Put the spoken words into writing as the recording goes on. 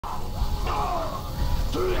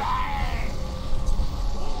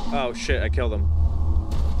Oh shit, I killed him.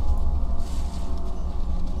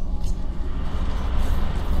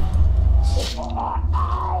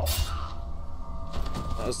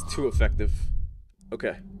 That was too effective.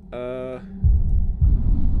 Okay.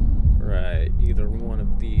 Right, either one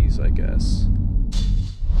of these, I guess.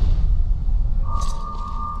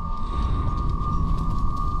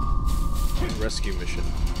 Rescue mission.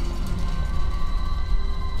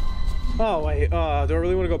 Oh wait, do I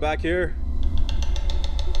really want to go back here?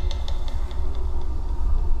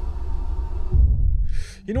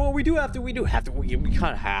 You know what, we kind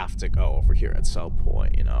of have to go over here at some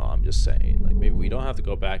point, you know, I'm just saying, like, maybe we don't have to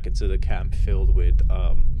go back into the camp filled with,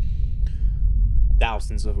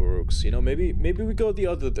 thousands of Uruks, you know, maybe we go the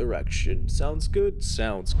other direction. Sounds good?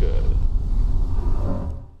 Sounds good.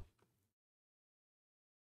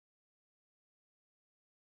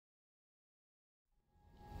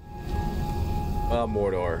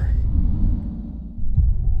 Mordor.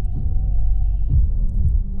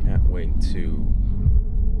 Can't wait to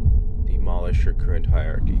demolish your current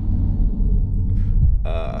hierarchy.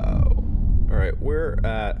 Alright, we're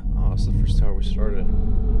at... Oh, it's the first tower we started.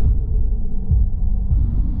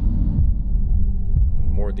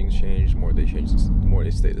 The more things change, the more they change, the more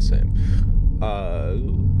they stay the same.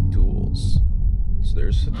 Duels. So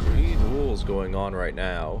there's 3 duels going on right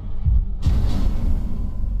now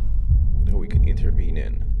that we can intervene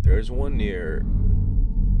in. There's one near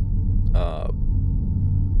the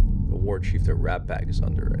war chief that Ratbag is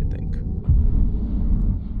under, I think.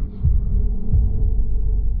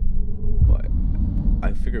 But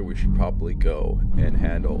I figure we should probably go and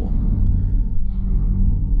handle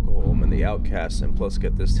Golem and the Outcasts, and plus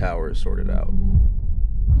get this tower sorted out.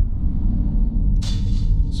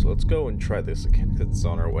 So let's go and try this again, because it's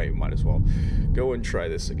on our way. Might as well go and try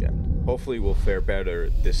this again. Hopefully we'll fare better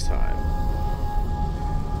this time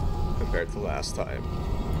compared to last time.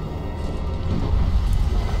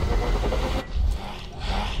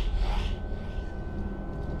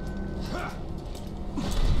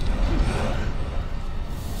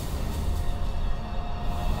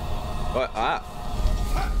 What? Ah!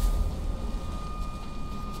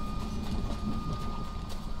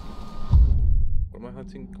 What am I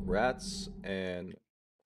hunting? Rats and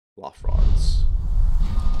lothrods.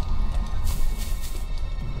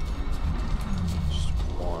 Just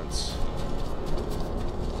once.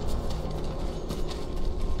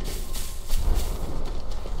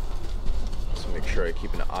 So make sure I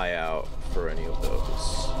keep an eye out for any of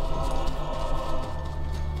those.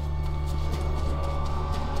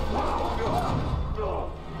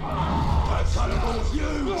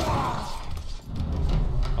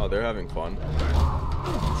 Oh, they're having fun. So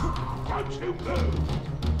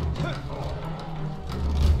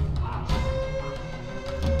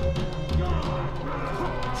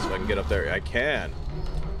I can get up there. I can.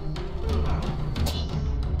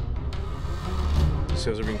 These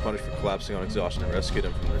guys are being punished for collapsing on exhaustion and rescued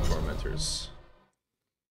them from their tormentors.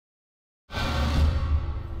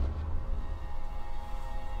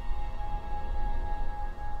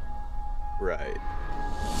 Right.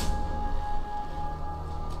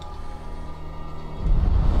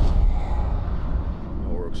 No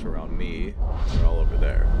orcs around me. They're all over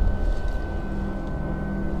there.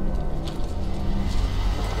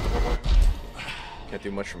 Can't do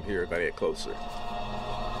much from here. Gotta get closer.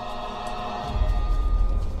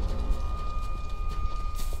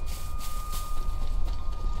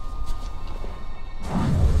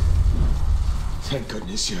 Thank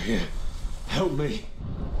goodness you're here. Help me.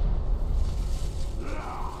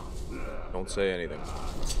 Don't say anything.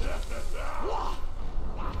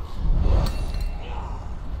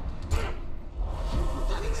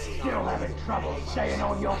 Still having trouble staying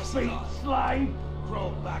on your feet, slave?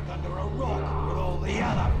 Crawled back under a rock with all the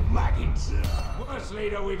other maggots. Worst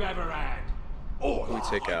leader we've ever had. Who we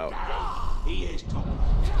take out? He is top.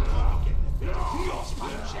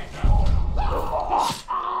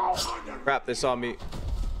 Crap, they saw me.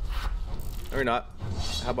 No, you're not.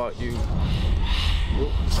 How about you?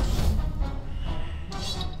 Whoop.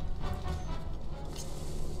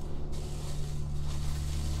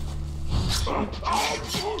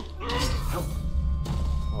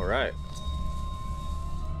 All right.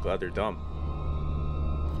 Glad they're dumb.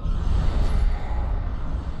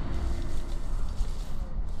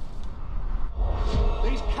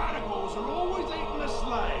 These cannibals are always eating the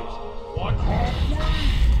slaves. Why can't we?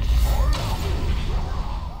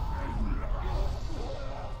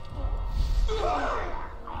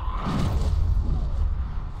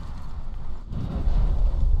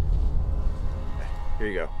 Here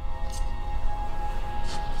you go.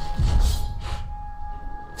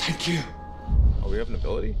 Thank you. Oh, we have an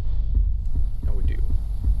ability? No, we do.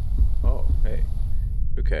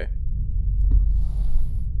 Okay.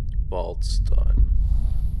 Vault's done.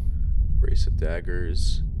 Brace of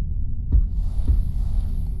daggers.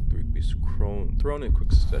 3 pieces of chrome thrown in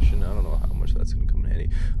quick succession. I don't know how much that's gonna come in handy.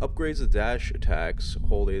 Upgrades the dash attacks,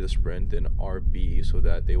 hold A to sprint, and RB so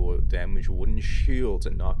that they will damage wooden shields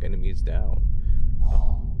and knock enemies down.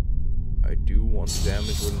 Oh, I do want to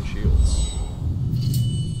damage wooden shields.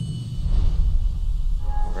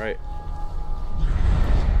 Alright.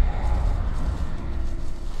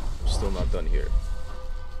 I'm still not done here.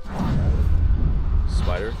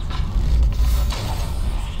 Spider.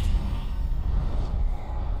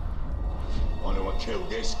 Want to kill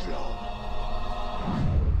this clone?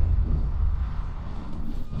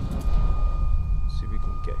 See if we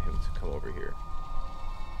can get him to come over here.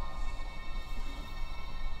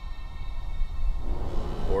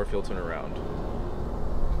 Or if he'll turn around.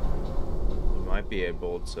 We might be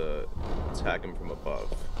able to attack him from above.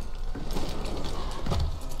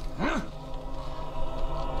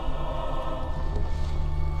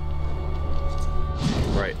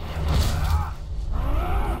 Right.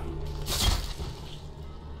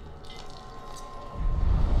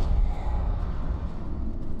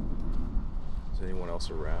 Is anyone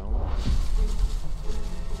else around?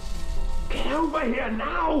 Get over here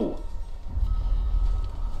now!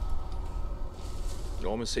 You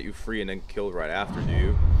don't want me to set you free and then kill right after, do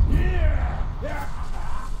you?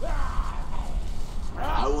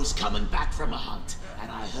 I was coming back from a hunt,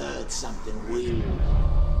 and I heard something weird.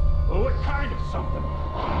 Well, what kind of something?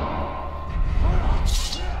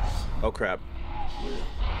 Oh crap.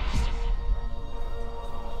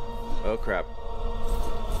 Oh crap.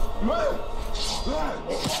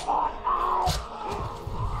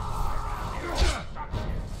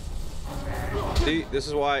 See, this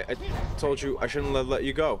is why I told you I shouldn't have let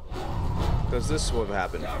you go. Because this would have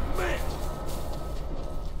happened.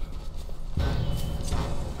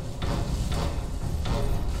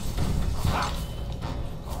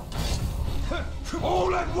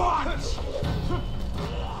 All at once!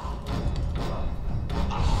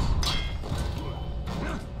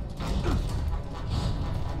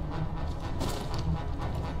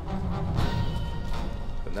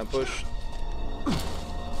 In that bush.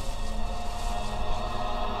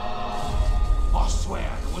 I swear,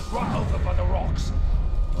 it was right over by the rocks.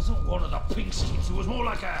 It wasn't one of the pink skins, it was more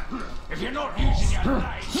like a... If you're not using your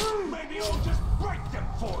legs, maybe I'll just break them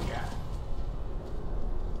for you.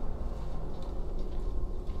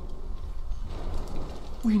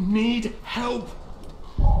 We need help.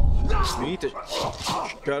 You need to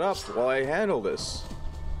shut up while I handle this.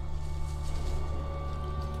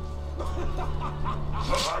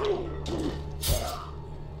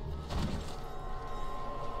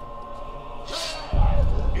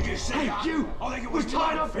 Did you see Hey, you! I think it was We're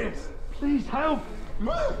tied up here. Please help.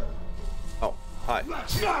 Oh, hi.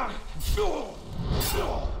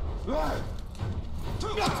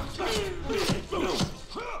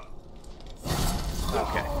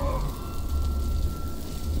 Okay.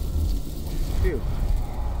 Phew.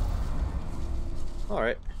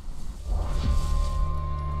 Alright.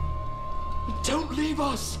 Don't leave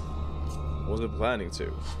us. Wasn't planning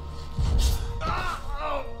to.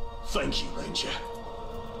 Thank you, Ranger.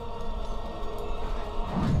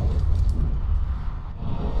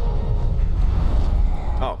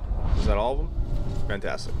 Oh, is that all of them?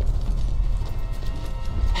 Fantastic.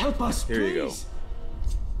 Help us, Here you go. please.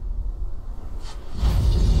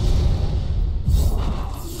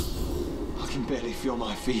 I can barely feel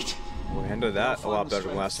my feet. We handled that a lot better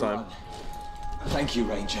than last time. Thank you,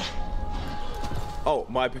 Ranger. Oh,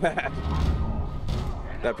 my bad.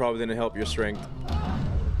 That probably didn't help your strength.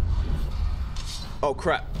 Oh,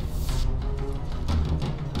 crap.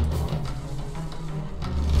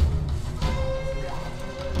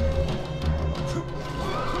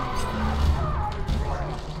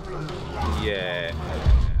 Yeah,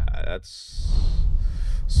 that's...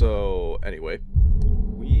 So, anyway,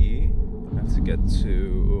 we have to get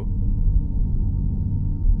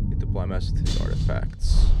the blind master to the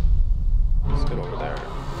artifacts. Let's get over there.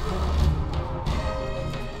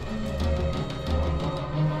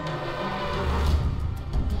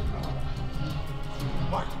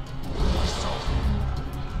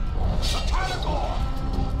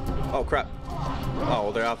 Oh crap. Oh,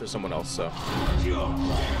 well, they're after someone else, so.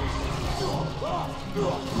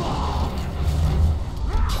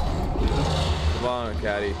 Come on,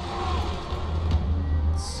 Caddy.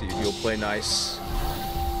 Let's see if you'll play nice.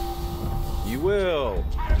 You will.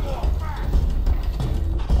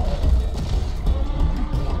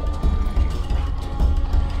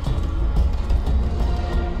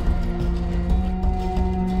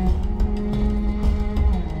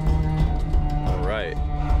 All right.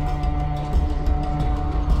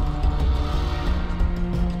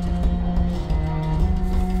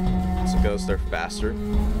 they're faster.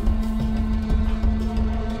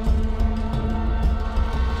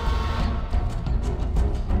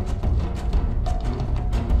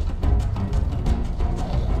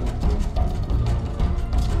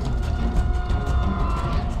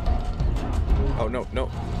 Oh no,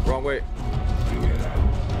 no, wrong way.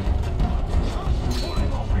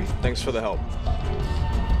 Thanks for the help.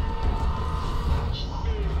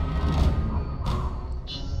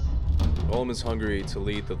 Olm is hungry to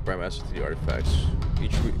lead the Prime Master to the artifacts.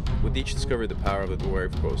 With each discovery, the power of the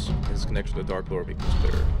dwarf grows. His connection to the Dark Lord becomes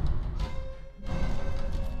clearer.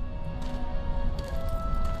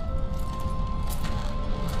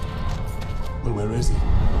 Well, where is he?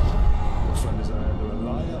 Your friend is either a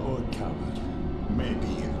liar or a coward.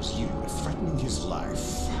 Maybe it was you threatening his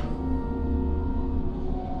life.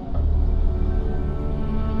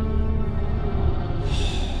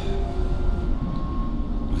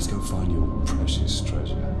 Let's go find your precious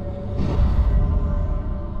treasure.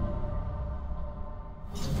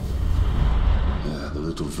 The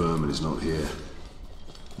little vermin is not here.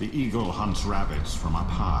 The eagle hunts rabbits from up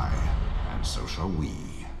high, and so shall we.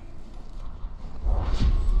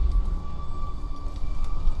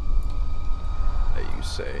 That you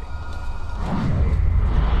say.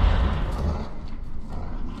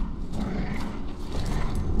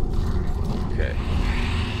 Okay.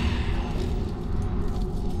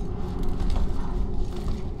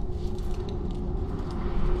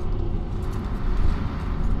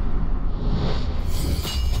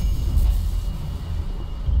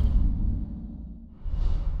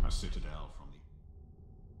 A citadel from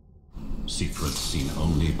the secret seen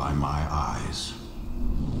only by my eyes.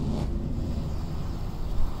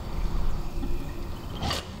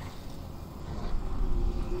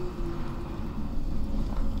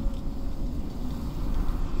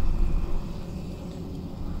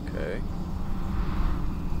 Okay.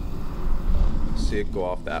 See it go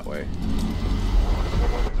off that way.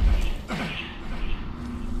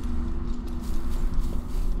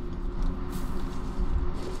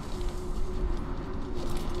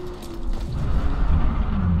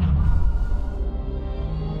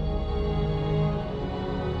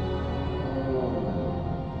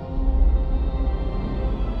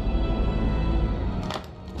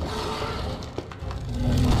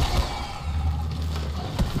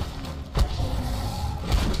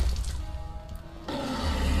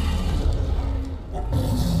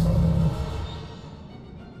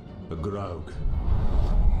 A Grog.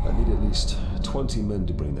 I need at least 20 men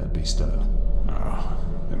to bring that beast down. Oh,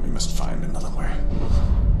 then we must find another way.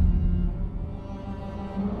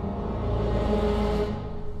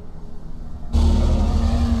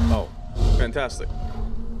 Oh, fantastic.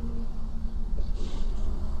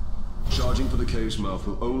 Charging for the cave's mouth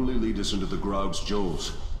will only lead us into the Grog's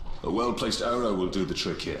jaws. A well-placed arrow will do the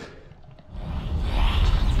trick here.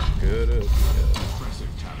 Good idea. Impressive,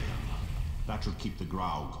 Talion. That should keep the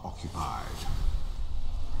Graug occupied.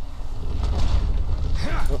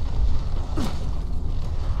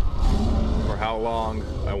 For how long,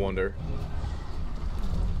 I wonder.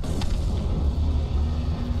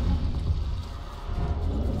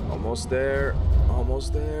 Almost there.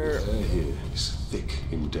 Almost there. The air here is thick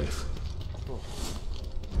in death.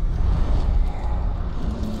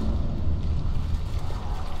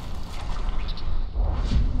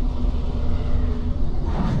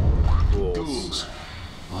 Ghouls.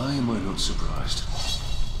 Why am I not surprised?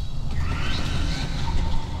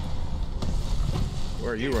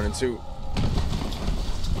 Where are you running to?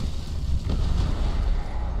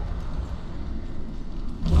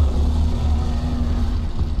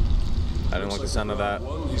 I didn't like the sound of that.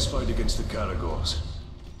 One, his fight against the Caragors.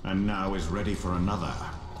 And now is ready for another.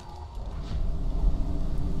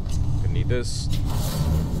 Gonna need this.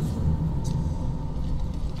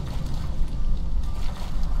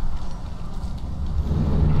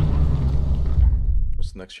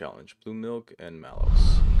 What's the next challenge? Blue milk and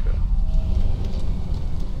mallows. Okay.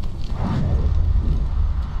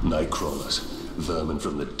 Nightcrawlers. Vermin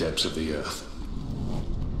from the depths of the earth.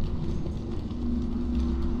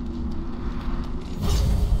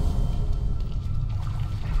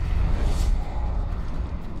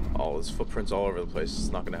 Oh, there's footprints all over the place.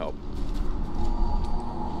 It's not gonna help.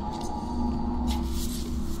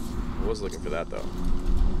 I was looking for that though.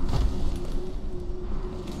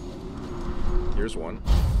 Here's one.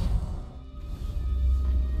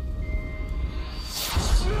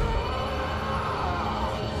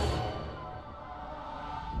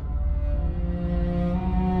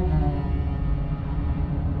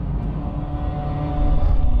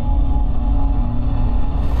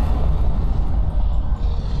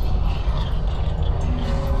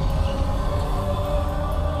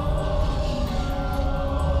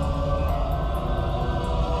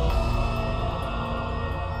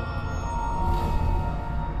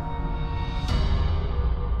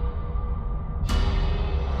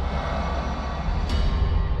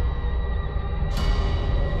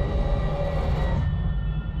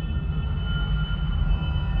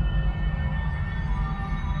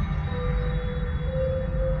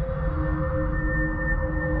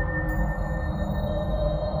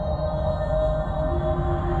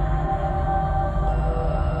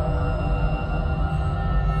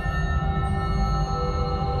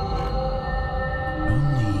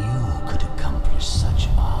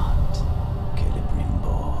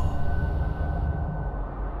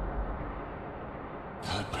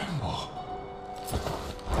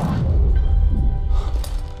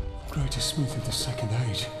 Justice Smith of the Second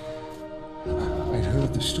Age. I'd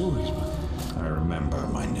heard the stories, but... I remember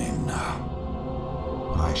my name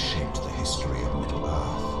now. I shaped the history of Middle-earth.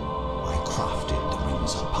 I crafted the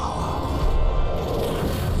Rings of Power.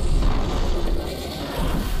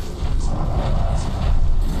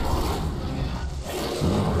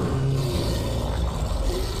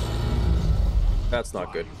 That's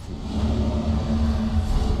not good.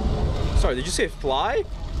 Sorry, did you say fly?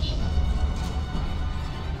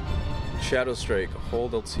 Shadow Strike.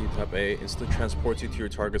 Hold LT, tap A, instantly transports you to your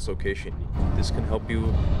target's location. This can help you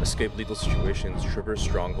escape lethal situations, traverse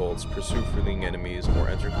strongholds, pursue fleeing enemies, or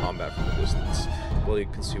enter combat from a distance. Ability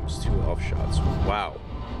consumes 2 health shots. Wow.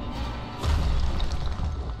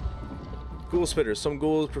 Ghoul Spitter. Some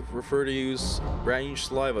ghouls prefer to use range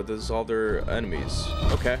saliva to dissolve their enemies.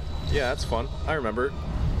 Okay. Yeah, that's fun. I remember.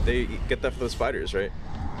 They get that for the spiders, right?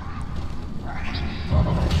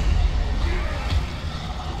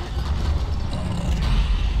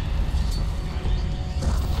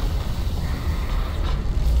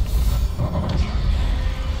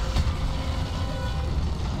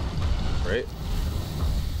 Right?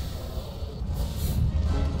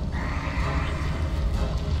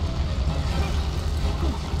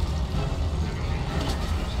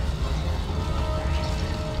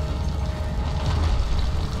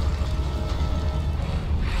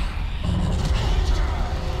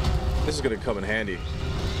 This is gonna come in handy.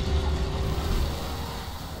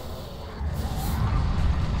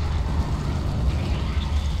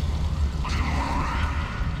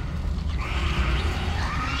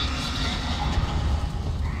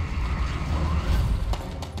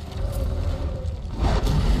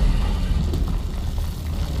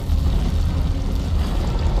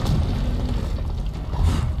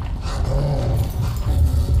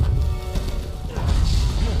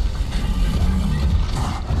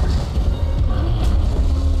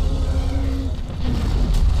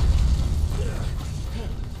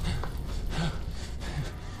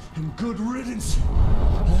 Good riddance.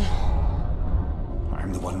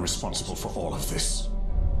 I'm the one responsible for all of this.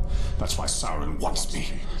 That's why Sauron wants me.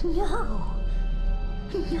 No.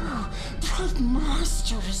 No. Bright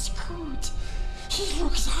Master is good. He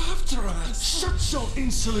looks after us. Shut your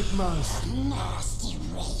insolent mouth. Nasty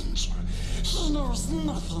ranger. He knows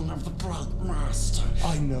nothing of the Bright Master.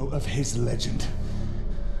 I know of his legend.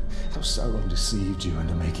 How Sauron deceived you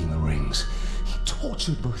into making the rings. He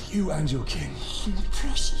tortured both you and your king. And the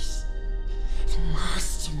precious. The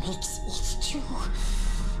Master makes it too.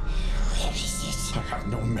 Where is it? I have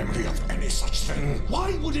no memory of any such thing.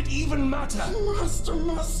 Why would it even matter? The Master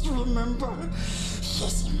must remember.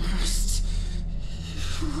 Yes, he must.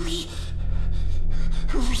 We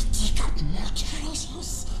dig up more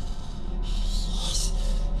treasures. Yes,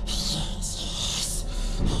 yes, yes.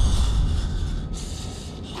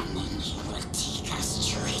 And then he will take us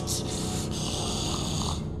to it.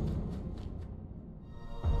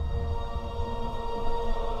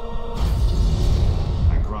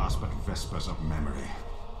 Grasp at vespers of memory.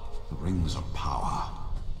 The Rings of Power.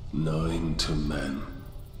 9 to men.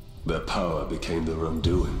 Their power became their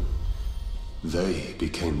undoing. They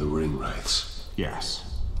became the ring wraiths. Yes,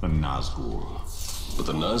 the Nazgul. But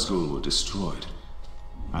the Nazgul were destroyed.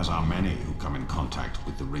 As are many who come in contact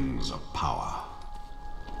with the Rings of Power.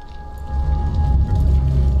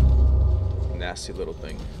 Nasty little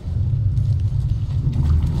thing.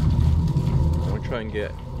 I'm gonna try and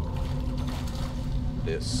get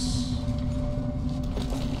this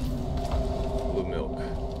blue milk.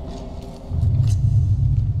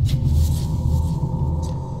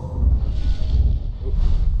 Oop.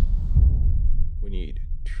 We need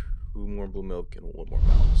 2 more blue milk and 1 more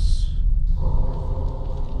mouse.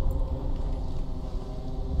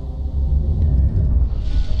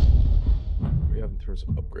 What do we have in terms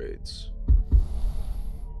of upgrades?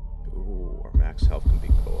 Ooh, our max health can be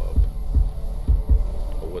go up.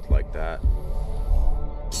 I would like that.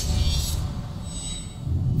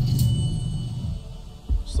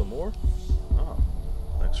 Some more? Ah,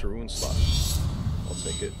 extra rune slot. I'll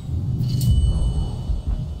take it.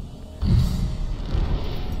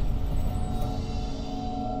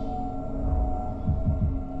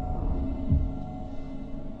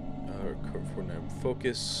 For now,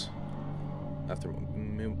 focus after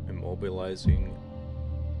immobilizing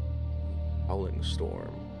howling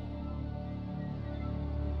storm.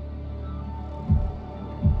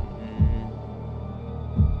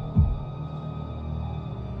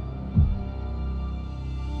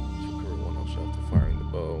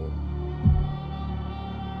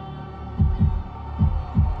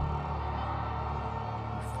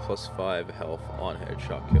 +5 health on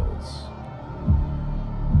headshot kills.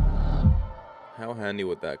 How handy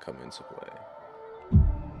would that come into play?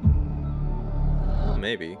 Well,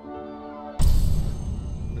 maybe.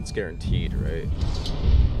 It's guaranteed, right?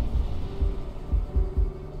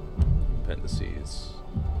 Appendices.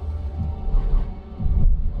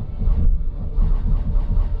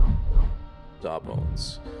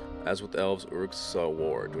 Jawbones. As with elves, Uruks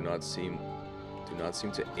war do not seem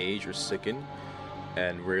to age or sicken,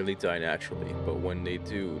 and rarely die naturally, but when they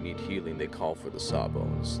do need healing, they call for the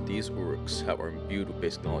Sawbones. These Uruks are imbued with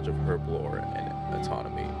basic knowledge of herb lore and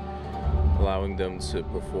autonomy, allowing them to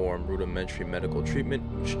perform rudimentary medical treatment,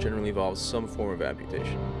 which generally involves some form of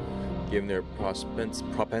amputation. Given their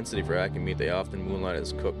propensity for hacking meat, they often moonlight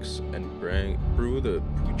as cooks and brew the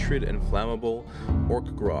putrid and flammable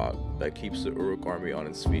orc grog that keeps the Uruk army on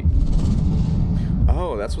its feet.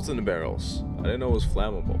 Oh, that's what's in the barrels. I didn't know it was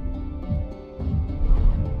flammable.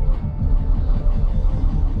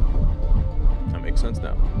 That makes sense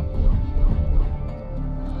now.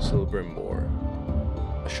 Celebrimbor.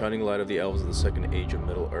 A shining light of the elves of the second age of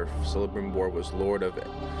Middle-earth, Celebrimbor was lord of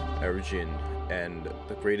Eregion and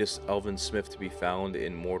the greatest elven smith to be found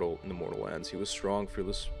in the mortal lands. He was strong,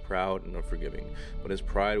 fearless, proud, and unforgiving, but his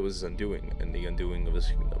pride was his undoing, and the undoing of his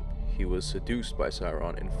kingdom. He was seduced by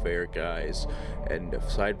Sauron in fair guise, and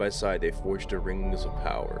side by side they forged the rings of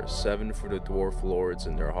power, 7 for the dwarf lords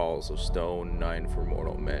in their halls of stone, 9 for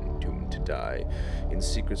mortal men doomed to die. In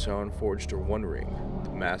secret, Sauron forged one ring,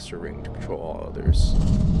 the master ring, to control all others.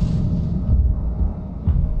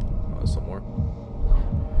 Oh, some more.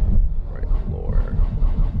 Lore.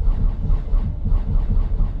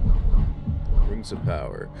 Rings of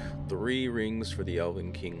power. 3 rings for the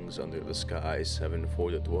elven kings under the sky, 7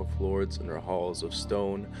 for the dwarf lords in their halls of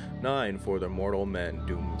stone, 9 for the mortal men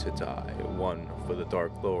doomed to die, 1 for the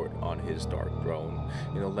dark lord on his dark throne.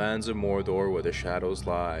 In the lands of Mordor where the shadows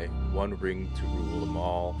lie, 1 ring to rule them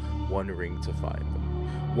all, 1 ring to find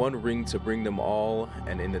them, 1 ring to bring them all,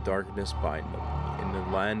 and in the darkness bind them. In the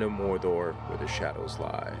land of Mordor where the shadows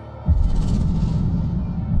lie.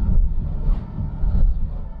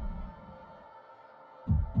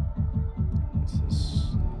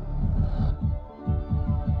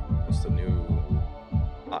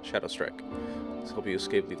 Shadow Strike. This helps you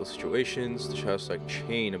escape lethal situations. The Shadow Strike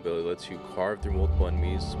chain ability lets you carve through multiple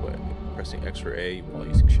enemies by pressing X or A while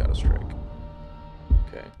using Shadow Strike.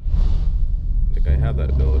 Okay. I think I have that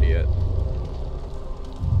ability yet.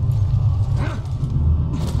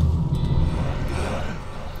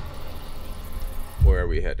 Where are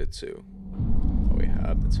we headed to? Oh, we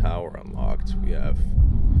have the tower unlocked. We have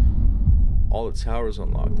all the towers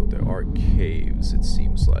unlocked, though there are caves, it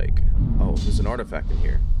seems like. Oh, there's an artifact in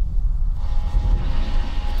here.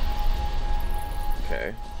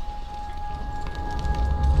 Okay.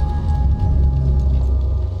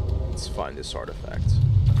 Let's find this artifact.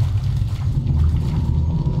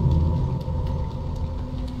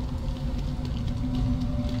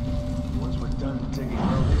 Once we're done digging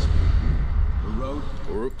roads, a road,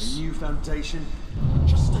 Uruks. a new foundation,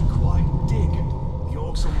 just stay quiet and dig. The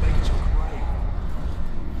orcs will make it your grave.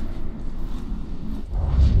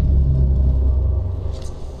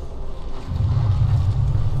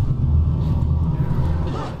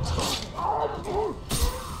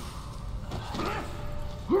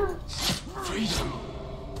 Freedom.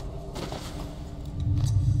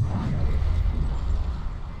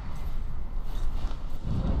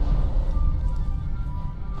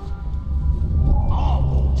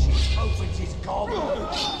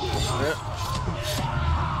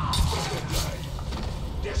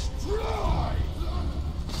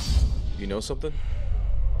 You know something?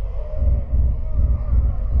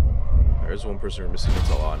 There's one person we're missing.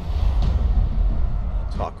 It's on.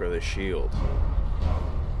 Talker the Shield.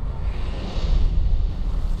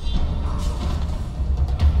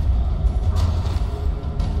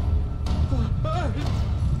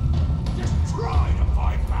 Just try to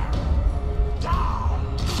fight back. Down.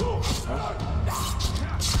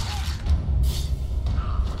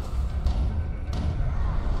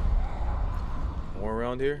 More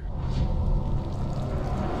around here?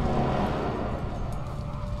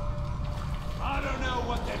 I don't know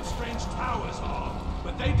what them strange towers are,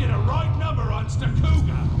 but they did a right number on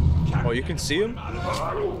Stakuga. Oh, you can see him? I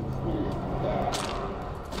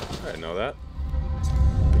didn't know that.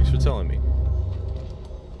 Thanks for telling me.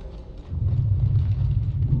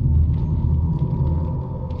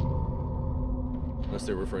 Unless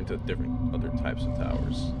they're referring to different other types of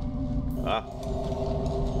towers. Ah.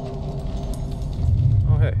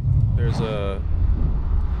 Oh, hey. There's a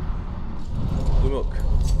blue milk.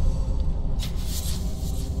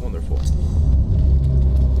 Wonderful.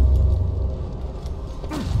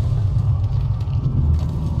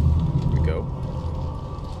 Here we go.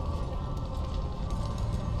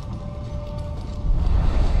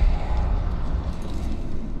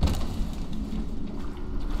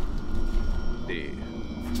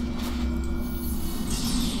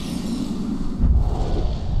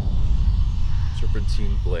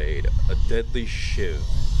 serpentine blade, a deadly shiv.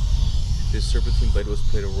 This serpentine blade was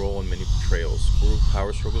played a role in many portrayals. Uruk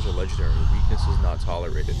power struggles are legendary. Weakness is not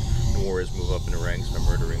tolerated, and warriors move up in the ranks by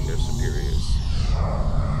murdering their superiors.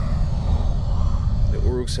 The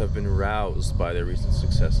Uruks have been roused by their recent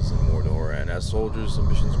successes in Mordor, and as soldiers'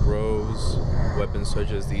 ambitions grows, weapons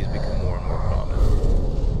such as these become more and more common.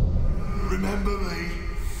 Remember me,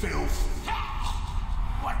 filth?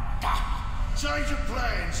 What the? Change of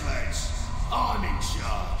plans, lads. I'm in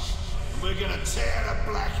charge. We're gonna tear the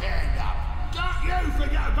Black Hand up. Don't you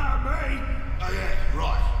forget about me! Oh yeah,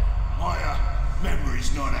 right. My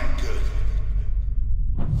memory's not that good.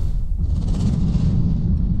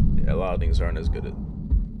 Yeah, a lot of things aren't as good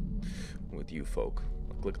with you folk.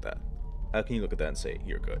 Like, look at that. How can you look at that and say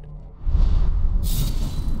you're good? Do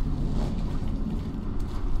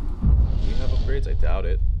we have upgrades? I doubt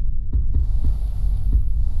it.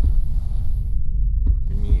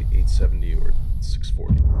 We need 870 or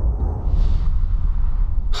 640.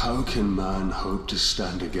 How can man hope to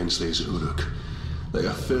stand against these Uruk? They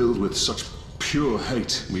are filled with such pure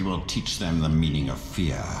hate. We will teach them the meaning of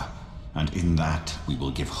fear, and in that we will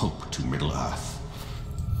give hope to Middle-earth.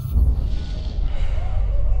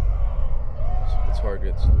 So the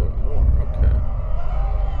targets look more, okay.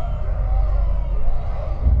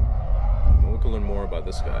 Well, we can learn more about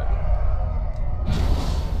this guy.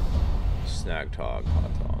 Snag Tog,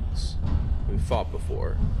 Hot Tongs. We fought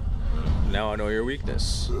before. Now I know your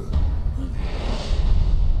weakness.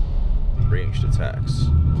 Ranged attacks.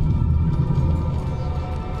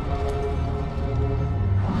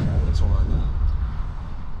 That's all I know.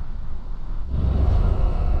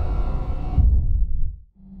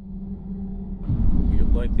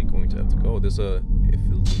 You're likely going to have to go. There's a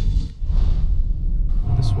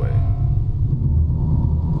this way.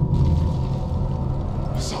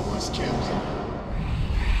 Someone's killed him.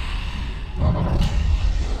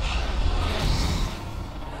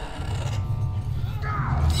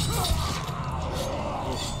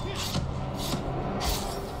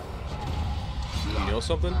 You know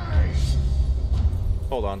something?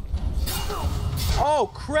 Hold on. Oh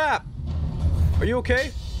crap! Are you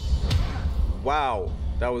okay? Wow,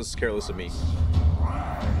 that was careless of me.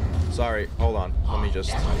 Sorry, hold on. Let me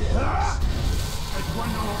just. Can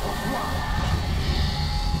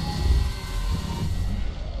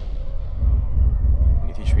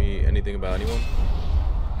you teach me anything about anyone?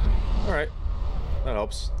 Alright, that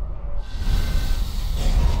helps.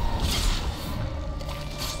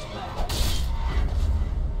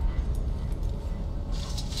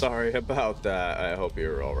 Sorry about that. I hope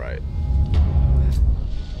you're alright.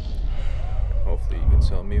 Hopefully you can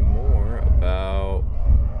tell me more about...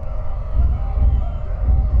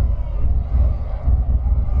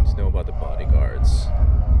 Just know about the bodyguards.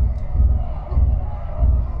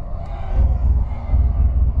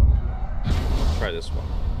 Try this one.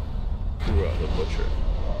 Kura the Butcher.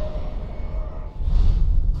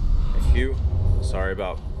 Thank you. Sorry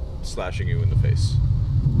about slashing you in the face.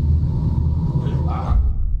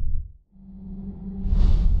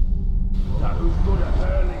 Now who's good at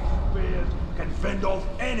hurling spears can fend off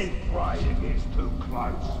any prey that gets too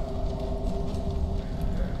close.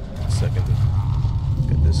 Second,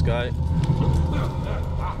 get this guy.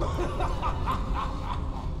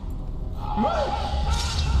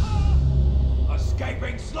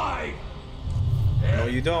 Escaping slave! No,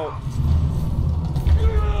 you don't.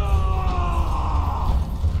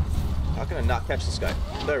 How can I not catch this guy?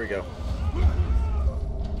 There we go.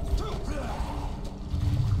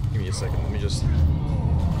 Give me a second. Let me just.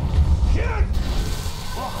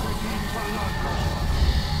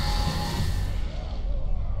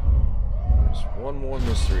 There's one more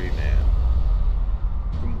mystery man.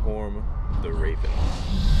 Grimhorn the Raven.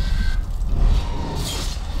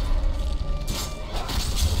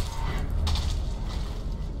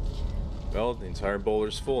 Well, the entire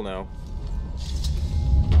boulder's full now.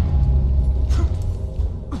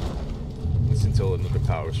 It's until another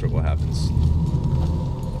power struggle happens.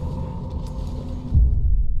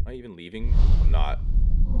 Am I even leaving? I'm not.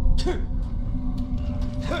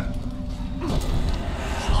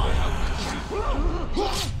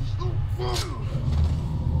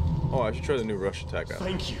 Oh, I should try the new rush attack out.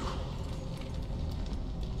 Thank you.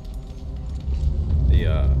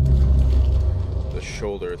 The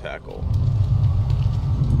shoulder tackle.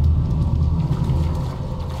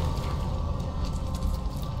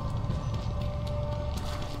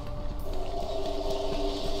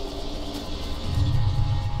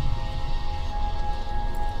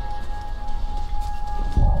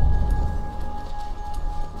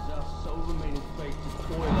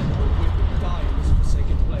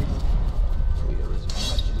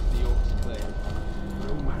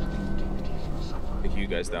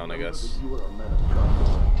 guys down, I guess.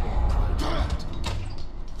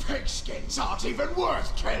 Pigskins aren't even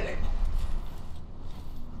worth killing.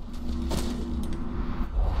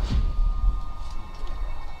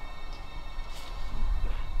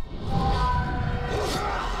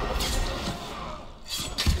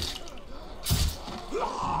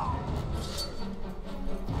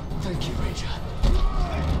 Thank you, Ranger.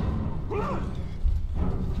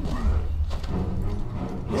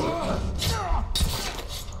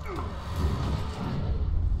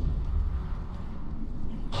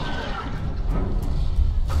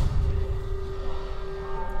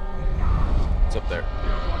 What's up there?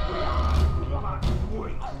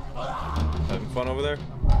 Having fun over there?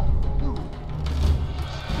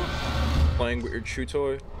 Playing with your chew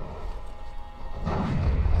toy?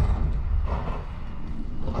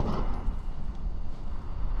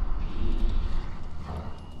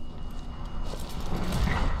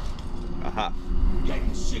 Aha.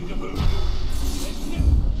 Getting sick of it.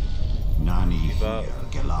 Nani here, Eva.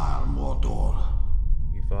 Galar Mordor.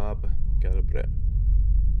 Ivab Galabre.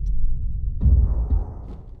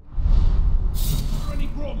 Any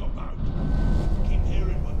grog about? Keep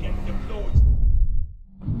hearing we're getting deployed.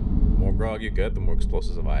 The more grog you get, the more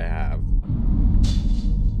explosives I have.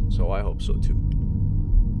 So I hope so too.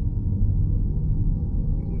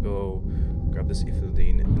 We can go grab this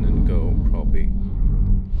Ifildine and then go probably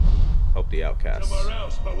help the outcasts. Somewhere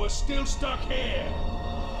else, but we're still stuck here.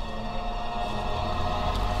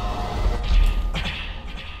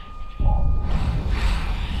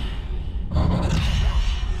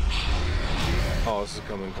 Oh, this is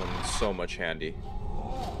coming so much handy.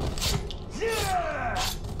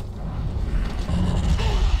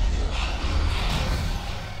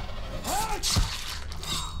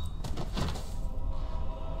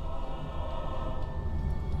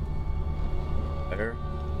 There.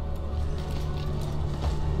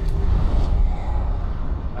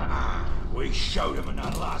 We showed him in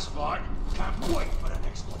that last fight. Can't wait for the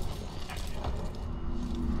next one.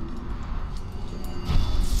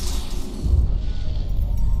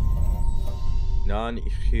 Nan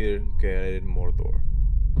Ihir Gered Mordor.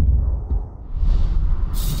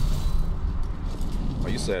 Oh,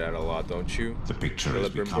 you say that a lot, don't you? The picture is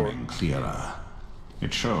becoming clearer.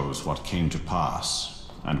 It shows what came to pass,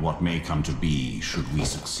 and what may come to be should we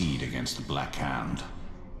succeed against the Black Hand.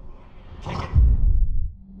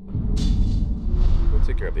 We'll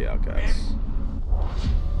take care of the outcasts.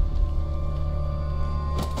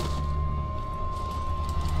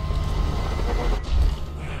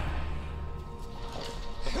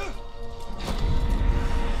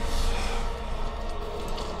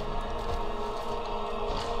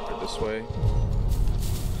 This way.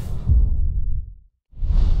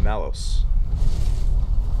 Malos.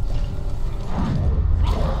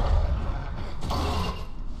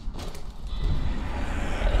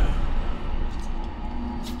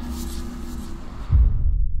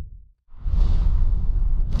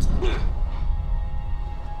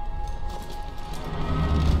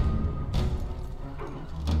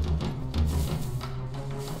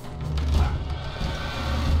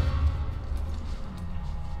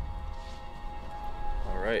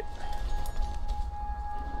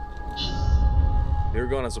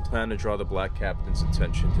 Irgon has a plan to draw the Black Captain's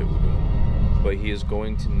attention to Udun, but he is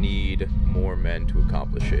going to need more men to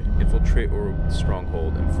accomplish it. Infiltrate Uruk's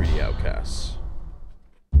stronghold and free the outcasts.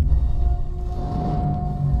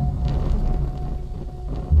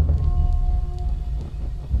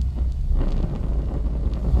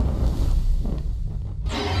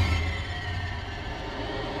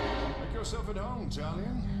 Make yourself at home,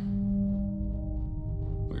 Talion.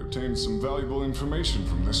 We obtained some valuable information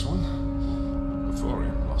from this one. Before he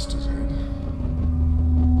lost his head.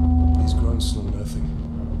 These grunts know nothing.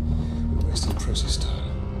 We're wasting precious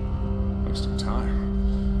time. Wasting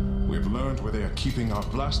time? We've learned where they are keeping our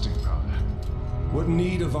blasting powder. What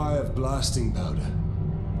need have I of blasting powder?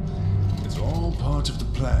 It's all part of the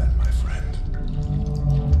plan, my friend.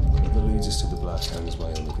 Whatever leads us to the Black Hand is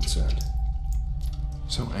my only concern.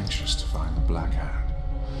 So anxious to find the Black Hand.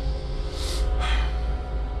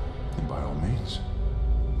 And by all means,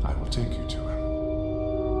 I will take you to him.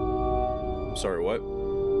 Sorry, what?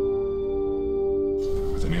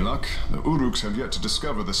 With any luck, the Uruks have yet to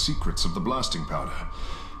discover the secrets of the blasting powder.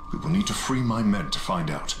 We will need to free my men to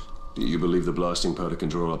find out. Do you believe the blasting powder can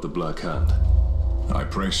draw out the Black Hand? I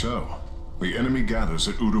pray so. The enemy gathers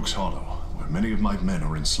at Uruk's Hollow, where many of my men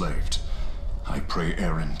are enslaved. I pray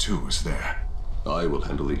Eren, too, is there. I will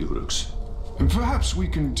handle the Uruks. And perhaps we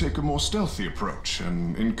can take a more stealthy approach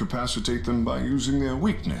and incapacitate them by using their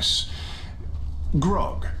weakness.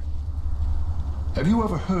 Grog. Have you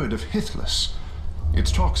ever heard of Hithless?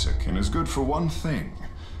 It's toxic and is good for one thing.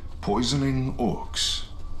 Poisoning orcs.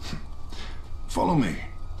 Follow me.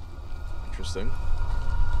 Interesting.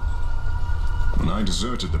 When I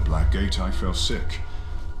deserted the Black Gate, I fell sick.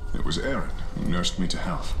 It was Erin who nursed me to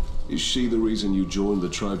health. Is she the reason you joined the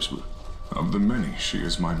tribesmen? Of the many, she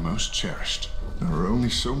is my most cherished. There are only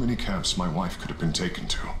so many camps my wife could have been taken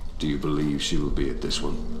to. Do you believe she will be at this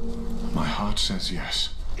one? My heart says yes.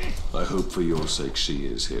 I hope for your sake she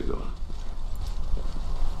is, Hirgon.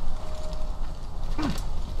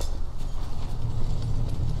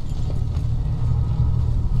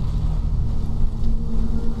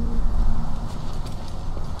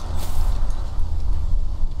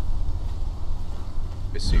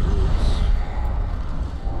 I see rules.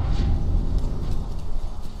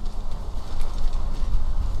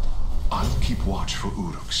 I'll keep watch for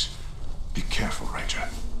Uruks. Be careful, Ranger.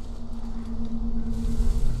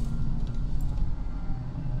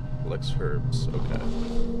 Collects herbs, okay.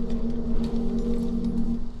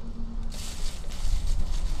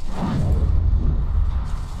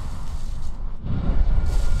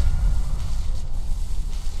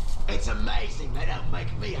 It's amazing they don't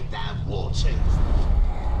make me a damn war chief.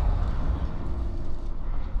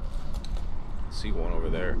 See one over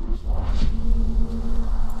there.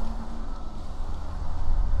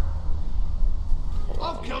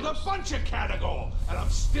 I've killed a bunch of Cadagor, and I'm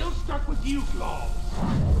still stuck with you, Glom.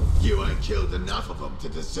 You ain't killed enough of them to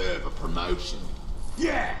deserve a promotion.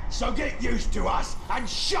 Yeah, so get used to us and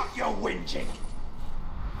shut your whinging.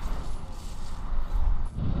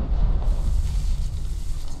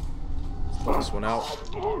 This one out.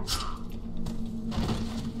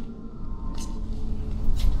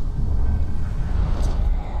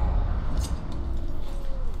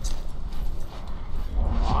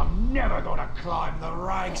 I'm never gonna climb the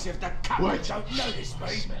ranks if the captains don't notice me.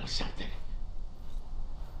 Smell something.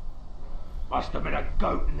 Must have been a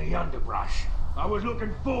goat in the underbrush. I was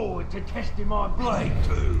looking forward to testing my blade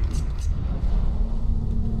too.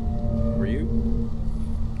 Were you?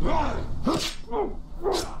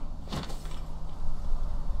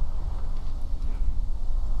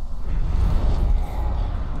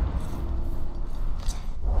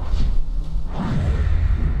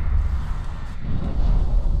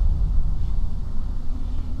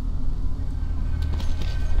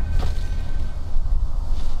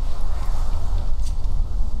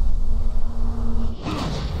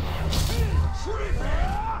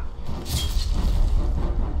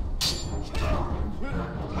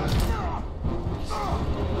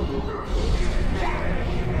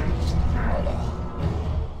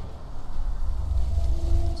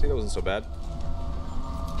 See, that wasn't so bad.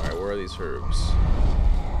 Alright, where are these herbs?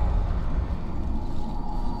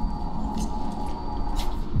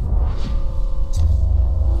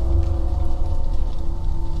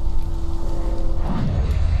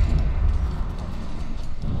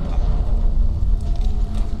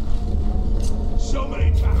 So many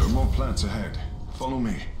There are battles more plants ahead. Follow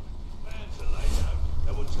me. plans are laid out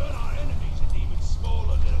that will turn our enemies into even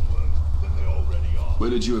smaller little worms than they already are. Where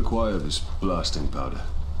did you acquire this blasting powder?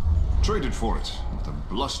 Traded for it with a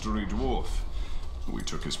blustery dwarf. We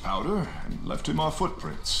took his powder and left him our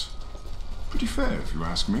footprints. Pretty fair, if you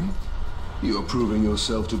ask me. You're proving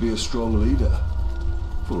yourself to be a strong leader.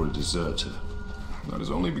 For a deserter. That is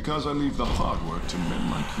only because I leave the hard work to men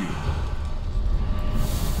like you.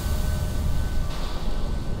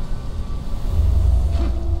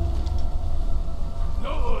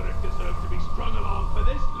 No order deserves to be strung along for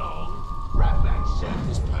this long. Ratbag served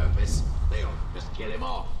his purpose. They ought to just kill him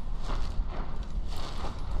off.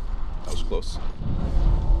 That was close.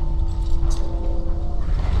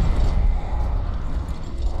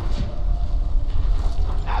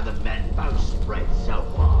 How the men both spread so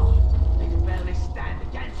far. They can barely stand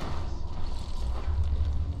against us.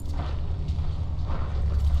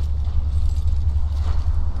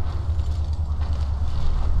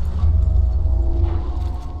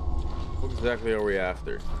 What exactly are we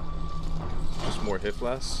after? Just more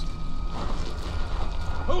Hiflas?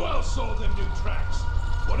 Who else saw them new tracks?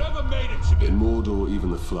 Whatever made him should be. In Mordor,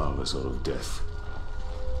 even the flowers are of death.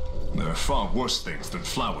 There are far worse things than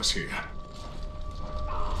flowers here.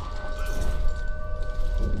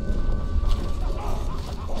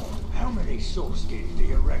 How many sawskins do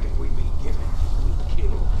you reckon we'd be given if we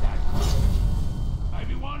killed that?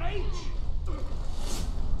 Maybe one each.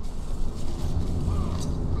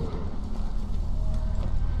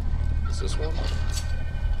 Is this one?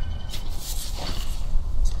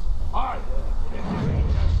 I heard that if there ain't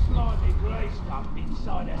a slimy grey stuff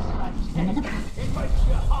inside a slave's head, it makes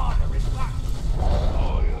you harder in battle.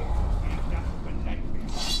 Oh, yeah. Eat that for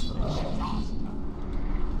It's a disaster.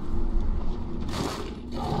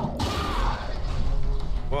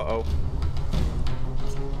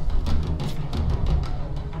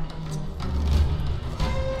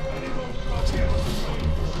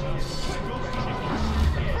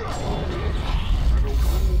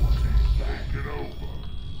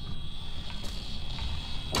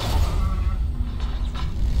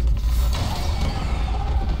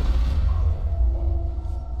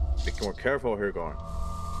 careful here, Gorn.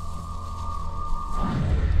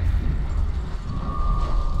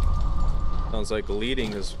 Sounds like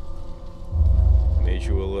leading has made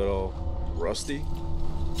you a little rusty.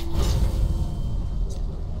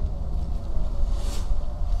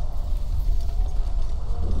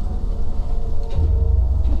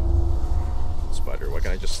 Spider, why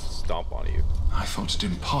can't I just stomp on you? I thought it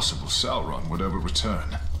impossible Sauron would ever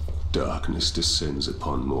return. Darkness descends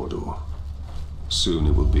upon Mordor. Soon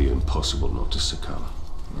it will be impossible not to succumb.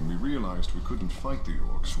 When we realized we couldn't fight the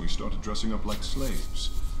orcs, we started dressing up like slaves,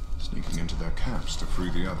 sneaking into their camps to free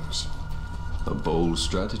the others. A bold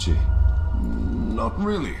strategy. Not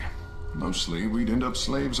really. Mostly, we'd end up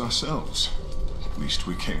slaves ourselves. At least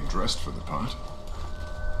we came dressed for the part.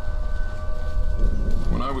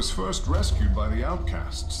 When I was first rescued by the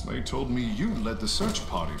outcasts, they told me you led the search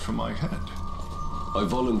party for my head. I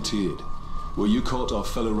volunteered. Were you caught, our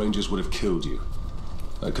fellow rangers would have killed you.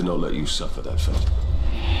 I cannot let you suffer that fate.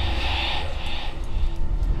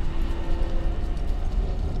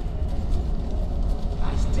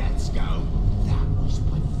 As deaths go, that was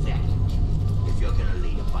pathetic. If you're gonna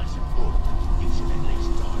lead a bunch of orcs, you should at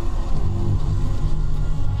least die.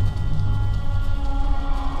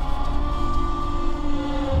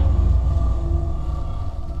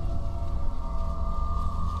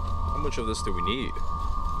 How much of this do we need?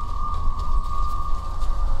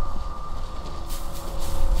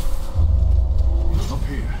 Up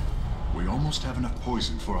here, we almost have enough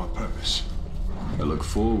poison for our purpose. I look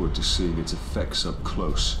forward to seeing its effects up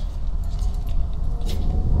close.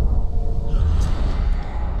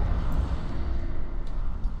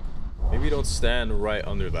 Maybe don't stand right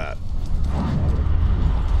under that.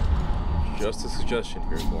 Just a suggestion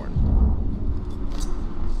here, Gorn.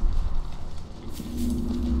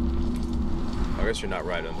 I guess you're not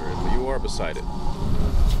right under it, but you are beside it.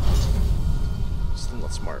 Still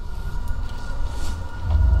not smart.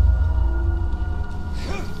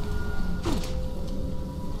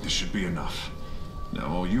 This should be enough. Now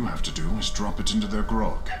all you have to do is drop it into their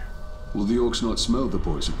grog. Will the orcs not smell the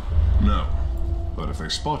poison? No. But if they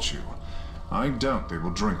spot you, I doubt they will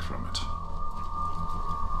drink from it.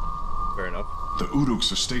 Fair enough. The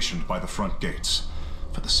Uruks are stationed by the front gates.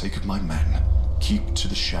 For the sake of my men, keep to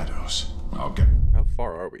the shadows. I'll get How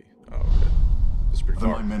far are we? Oh, okay. It's pretty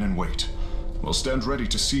my far. men and wait. We'll stand ready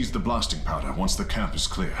to seize the blasting powder once the camp is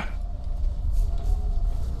clear.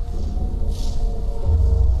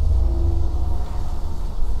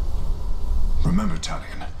 Remember,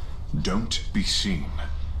 Talion, don't be seen.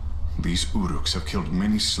 These Uruks have killed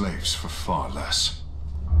many slaves for far less.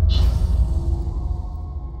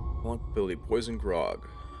 Unlock ability, poison grog.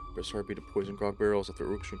 Press RB to poison grog barrels. If the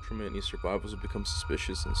Uruk's crewmen and any survivors will become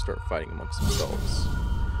suspicious and start fighting amongst themselves.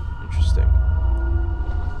 Interesting.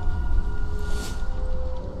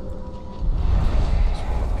 This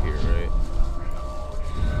one up here, right?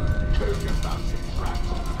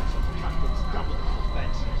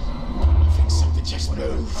 I think something just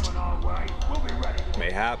moved.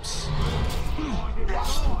 Mayhaps.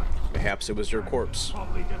 Mayhaps it was your corpse.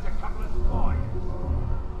 Probably just a couple of spies.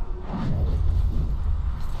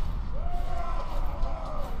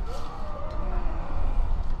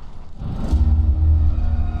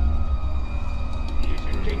 You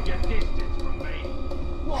should keep your distance from me.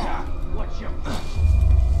 What? What's your...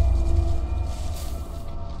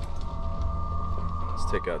 Let's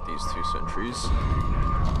take out these two sentries.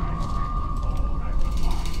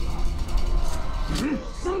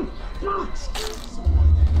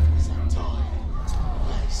 Sometime.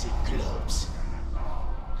 Lazy clubs.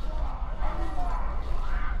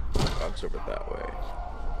 Dog's over that way.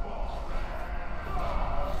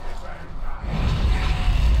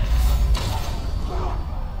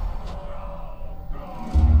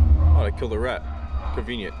 Oh, I killed a rat.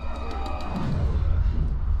 Convenient.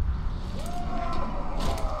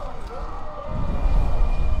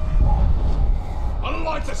 I don't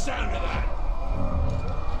like the sound of that.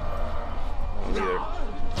 Oh, neither.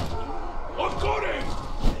 I've got him!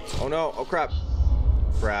 Oh no! Oh crap!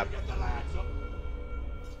 Crap.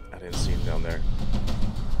 I didn't see him down there.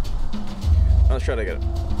 Let's try to get him.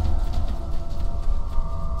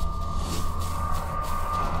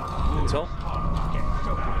 Intel?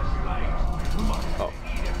 Oh.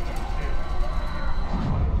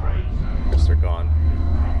 Guess they're gone.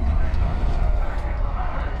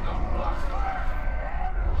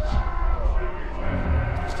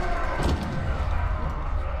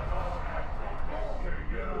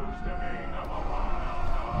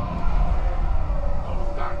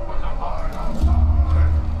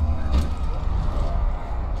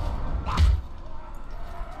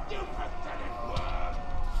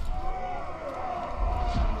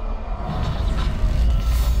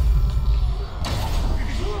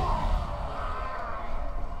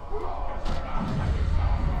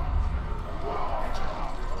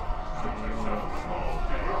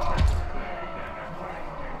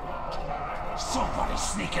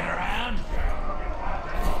 sneaking around?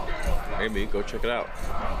 Maybe, go check it out.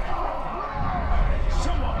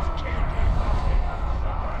 Someone's killed him.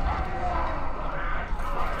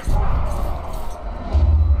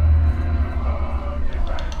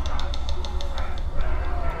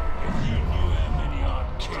 If you knew how many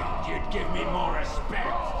I've killed, you'd give me more respect.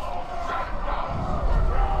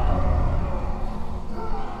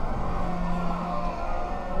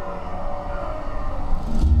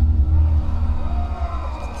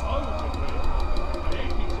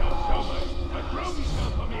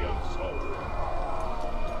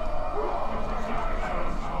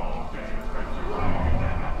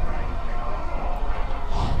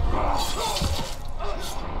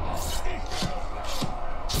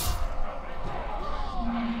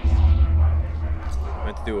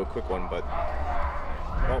 Meant to do a quick one, but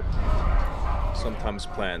well, sometimes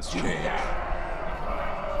plans change.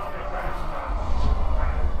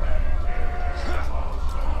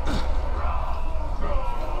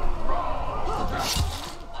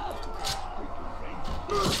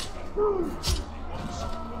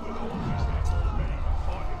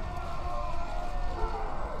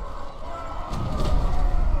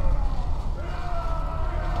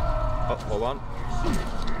 Oh, hold on.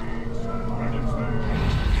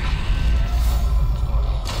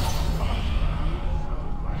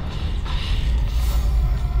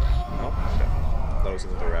 That was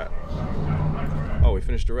another rat. Oh, we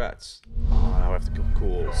finished the rats. Oh, now I have to kill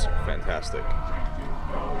ghouls. Fantastic.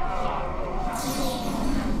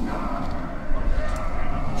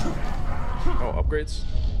 Oh, upgrades?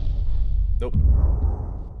 Nope.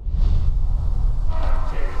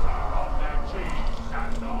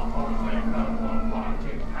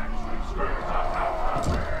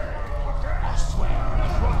 I swear,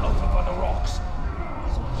 that's right over by the rocks. I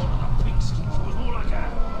saw one of the pig skins was more like a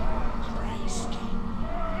grey skin.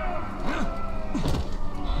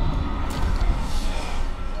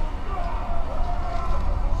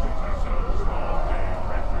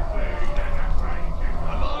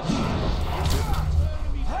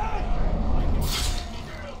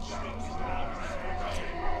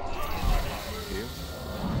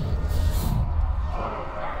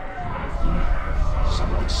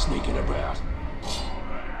 Someone's sneaking about.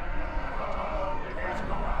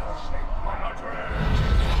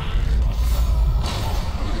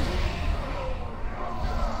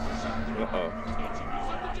 Uh-oh.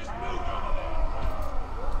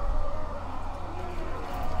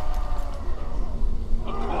 A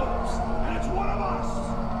corpse, and it's one of us.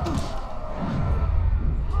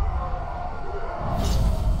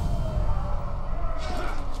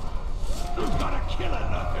 We've got a killer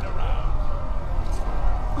lurking around.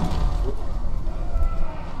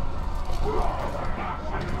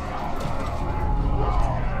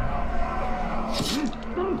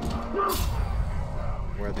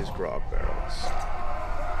 Where are these grog barrels?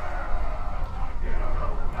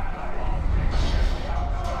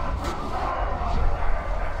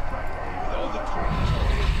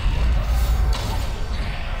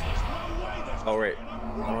 Oh, right.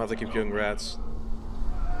 I don't have to keep killing rats.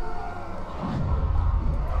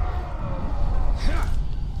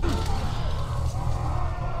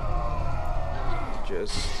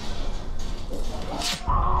 Just...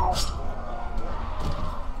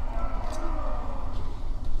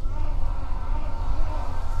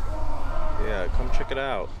 yeah, come check it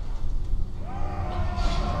out.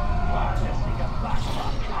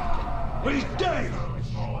 He's dead!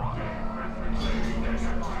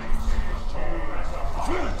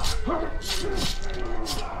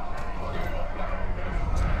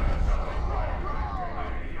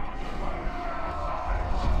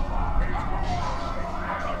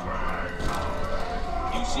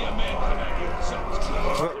 You see a man come out here with something's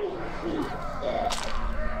clever.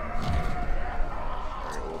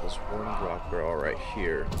 Alright, well, there's one rock barrel right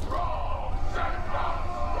here.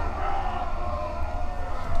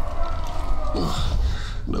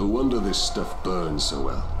 No wonder this stuff burns so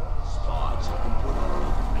well. Spikes I can put all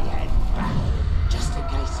over me head and back, just in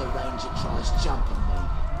case the ranger tries jumping me.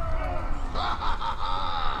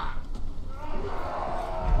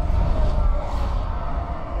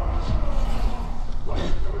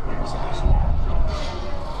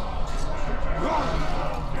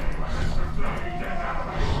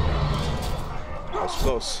 That was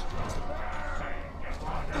close.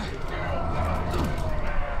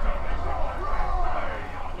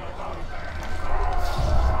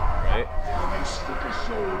 Right. Stick a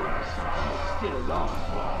sword into something that's still alive.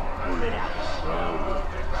 Pull it out slowly,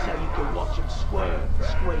 so you can watch them squirm and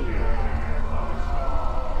squeal.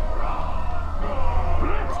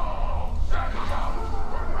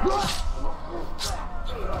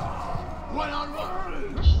 One on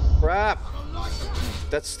one. Crap!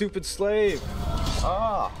 That stupid slave!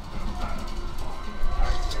 Ah!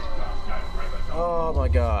 Oh my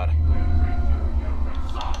god.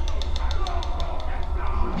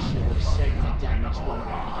 Should have said the damage one of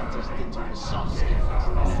our hunters did to the soft skins.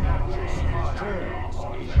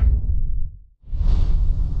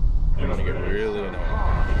 They're gonna get really annoying.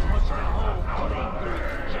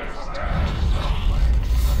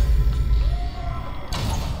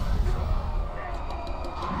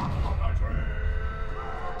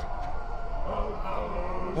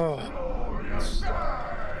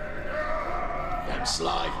 Them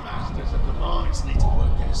slave masters of the mines need to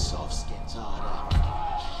work their soft skins harder.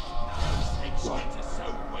 Those skins are so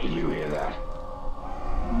weak. Did you hear that?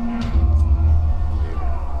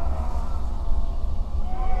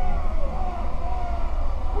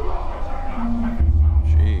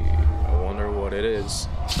 Gee, I wonder what it is.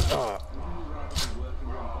 Ah.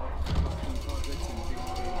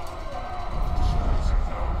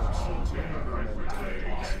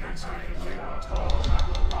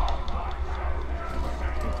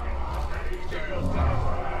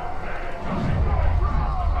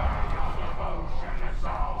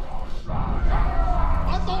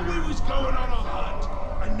 I thought we was going on a hunt,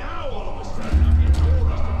 and now all of a sudden I'm getting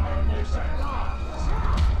orders to make more supplies.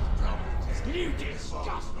 You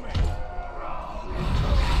disgust me.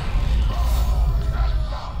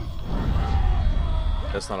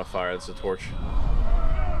 That's not a fire, that's a torch.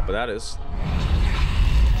 But that is.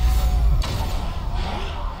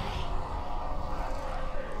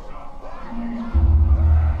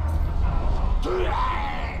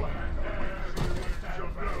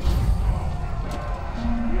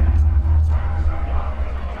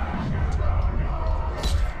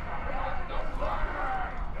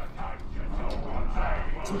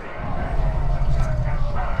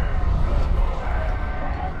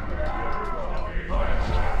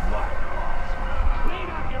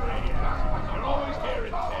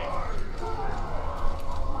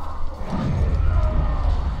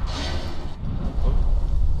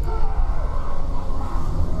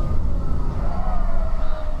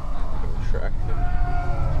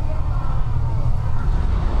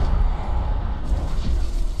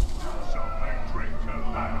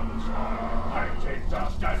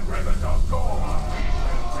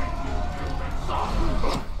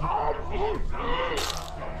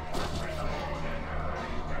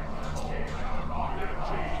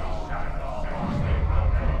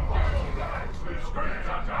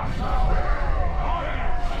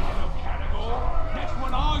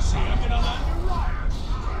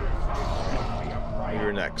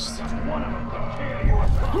 You're next.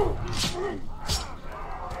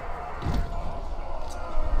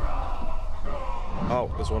 Oh,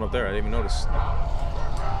 there's one up there. I didn't even notice.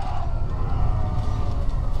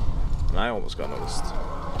 And I almost got noticed.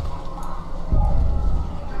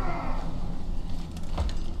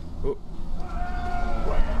 Oh.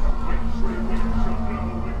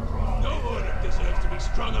 No one deserves to be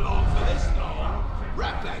strung along for this long.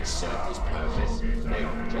 Ratbag served his purpose. They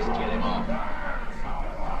just kill him off.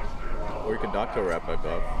 Or you could knock the rat back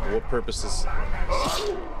off. What purpose does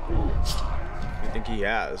you think he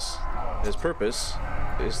has? His purpose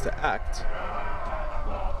is to act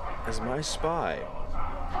as my spy.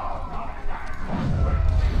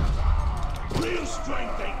 Real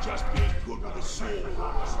strength ain't just being good with a sword.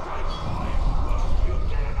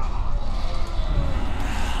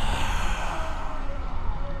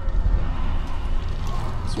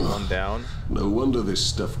 It's one down. No wonder this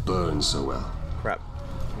stuff burns so well. Crap.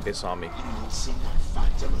 They saw me. You ain't seen that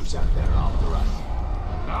phantom who's out there after us.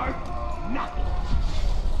 No, nothing.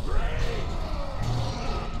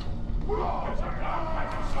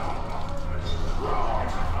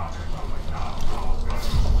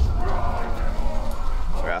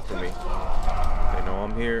 They're after me. They know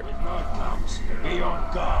I'm here. Be on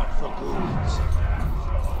guard for ghouls.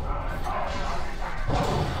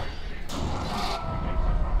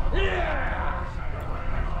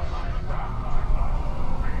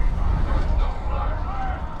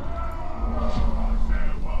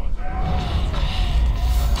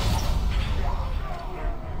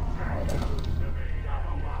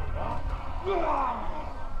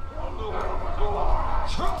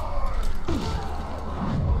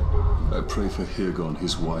 I pray for Hirgon,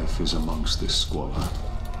 his wife, is amongst this squalor.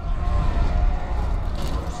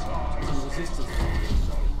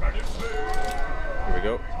 Here we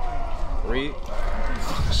go. 3.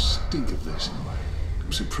 Oh, the stink of this.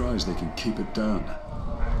 I'm surprised they can keep it down.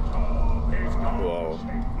 Whoa.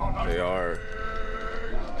 They are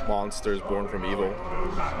monsters born from evil.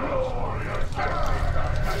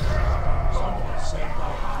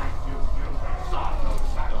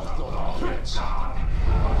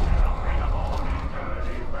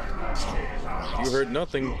 You heard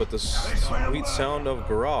nothing but the sweet sound of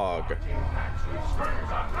grog.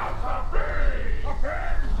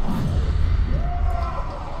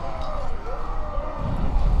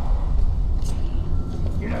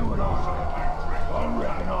 You know what I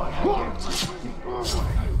reckon I have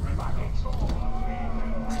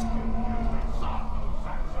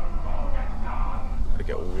I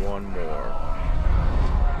get one more.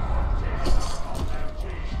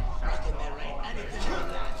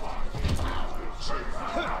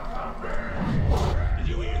 Did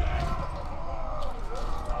you hear that?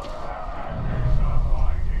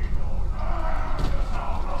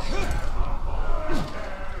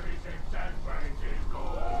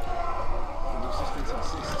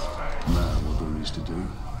 Now what there is to do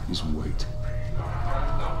is wait.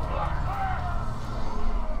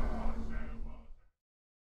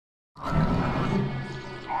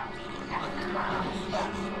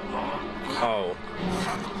 Oh,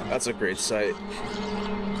 that's a great sight.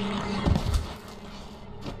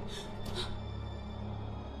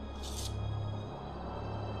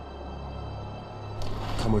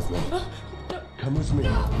 Come with me. Come with me.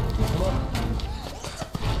 Come on.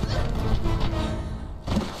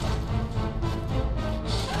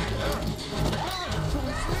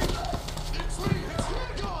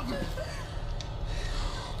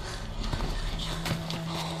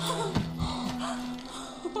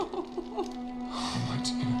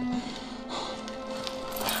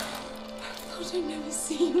 I'd never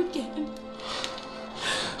see you again.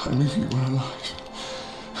 I knew you were alive.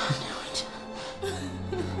 I knew it.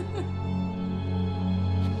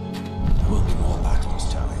 There will be more battles,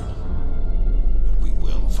 Talion. But we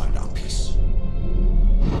will find our peace.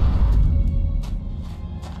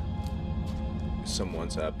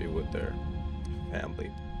 Someone's happy with their family.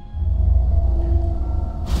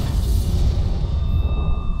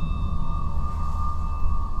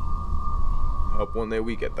 Hope one day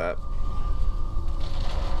we get that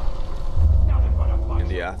in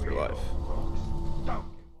the afterlife. Don't